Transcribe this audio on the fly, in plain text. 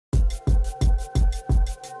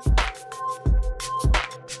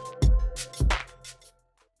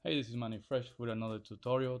Hey, this is Manny Fresh with another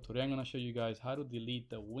tutorial. Today I'm going to show you guys how to delete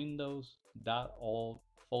the Windows.old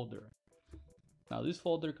folder. Now this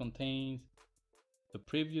folder contains the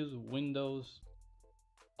previous Windows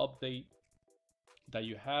update that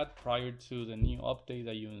you had prior to the new update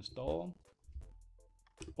that you installed.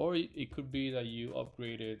 Or it could be that you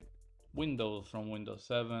upgraded Windows from Windows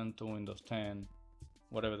 7 to Windows 10,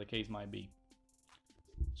 whatever the case might be.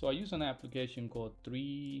 So I use an application called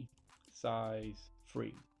 3Size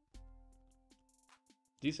Free.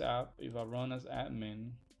 This app, if I run as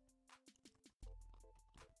admin,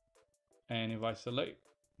 and if I select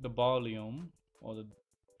the volume or the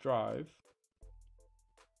drive,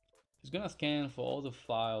 it's gonna scan for all the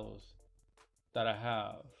files that I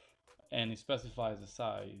have, and it specifies the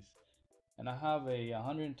size. And I have a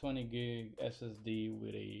 120 gig SSD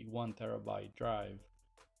with a 1 terabyte drive,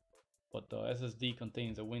 but the SSD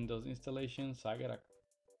contains a Windows installation, so I gotta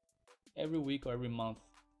every week or every month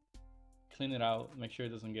clean it out, make sure it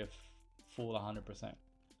doesn't get full 100%.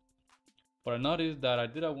 But I noticed that I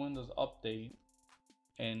did a Windows update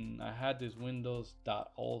and I had this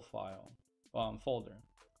Windows.old folder.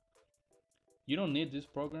 You don't need this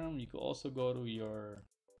program. You could also go to your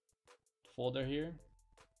folder here,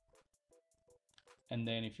 and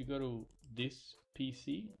then if you go to this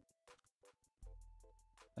PC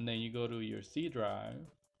and then you go to your C drive,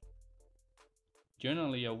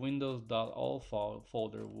 generally a Windows.old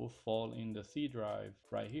folder will fall in the C drive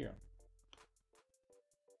right here.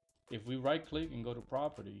 If we right click and go to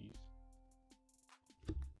properties,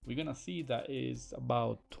 we're gonna see that is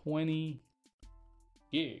about 20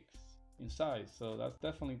 gigs in size. So that's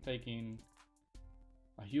definitely taking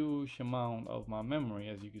a huge amount of my memory,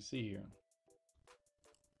 as you can see here.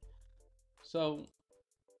 So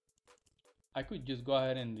I could just go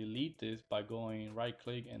ahead and delete this by going right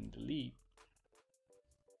click and delete.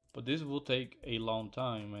 But this will take a long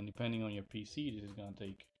time, and depending on your PC, this is gonna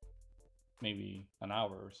take maybe an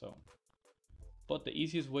hour or so. But the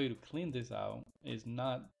easiest way to clean this out is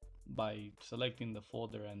not by selecting the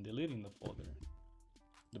folder and deleting the folder.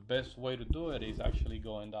 The best way to do it is actually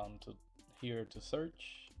going down to here to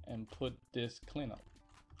search and put this cleanup.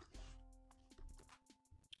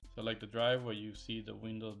 Select the drive where you see the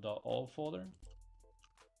Windows.old folder.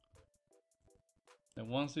 Then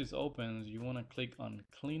once this opens, you want to click on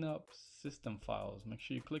Cleanup System Files. Make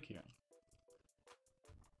sure you click here.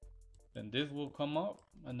 Then this will come up,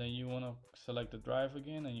 and then you want to select the drive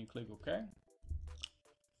again and you click OK.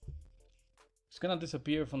 It's gonna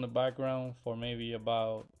disappear from the background for maybe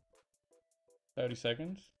about 30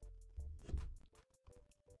 seconds.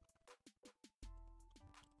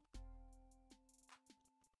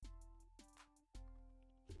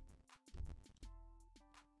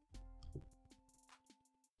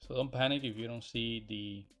 So don't panic if you don't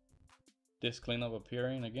see this cleanup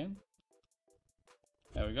appearing again.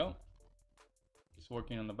 There we go. It's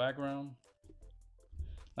working on the background.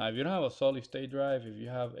 Now, if you don't have a solid state drive, if you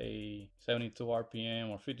have a 72 RPM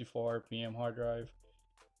or 54 RPM hard drive,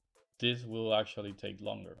 this will actually take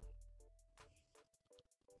longer.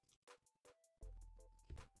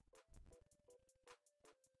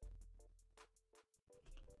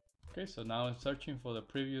 Okay, so now it's searching for the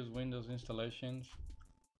previous Windows installations.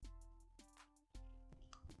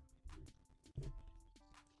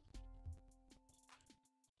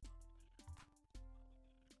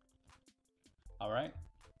 All right.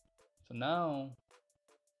 So now,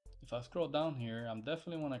 if I scroll down here, I'm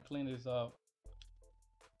definitely want to clean this up.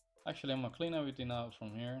 Actually, I'm gonna clean everything out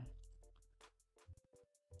from here.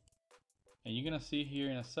 And you're gonna see here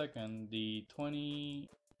in a second the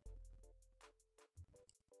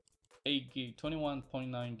 28 gig,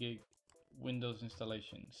 21.9 gig Windows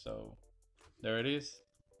installation. So there it is.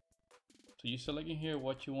 So you selecting here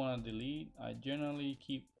what you want to delete. I generally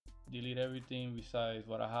delete everything besides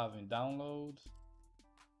what I have in downloads.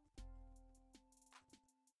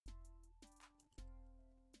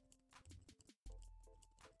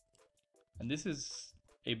 And this is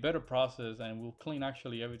a better process and will clean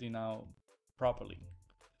actually everything out properly.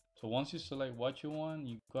 So once you select what you want,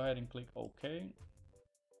 you go ahead and click OK.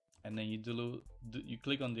 And then you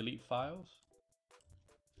click on delete files.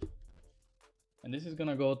 And this is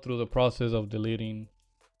gonna go through the process of deleting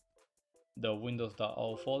the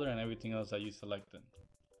Windows.old folder and everything else that you selected.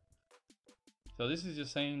 So this is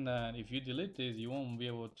just saying that if you delete this, you won't be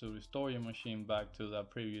able to restore your machine back to the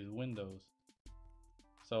previous Windows.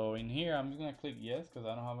 So in here, I'm just gonna click yes, because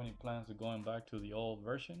I don't have any plans of going back to the old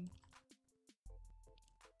version.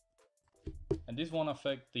 And this won't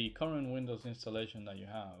affect the current Windows installation that you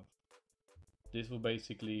have. This will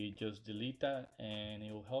basically just delete that, and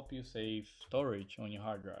it will help you save storage on your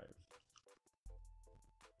hard drive.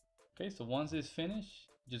 Okay, so once it's finished,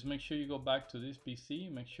 just make sure you go back to this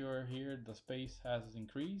PC, make sure here the space has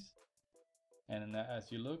increased, and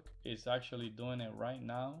as you look, it's actually doing it right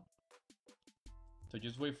now. So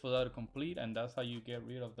just wait for that to complete, and that's how you get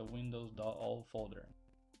rid of the Windows.old folder.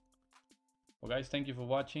 Well guys, thank you for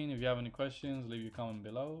watching. If you have any questions, leave your comment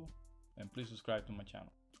below, and please subscribe to my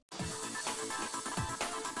channel.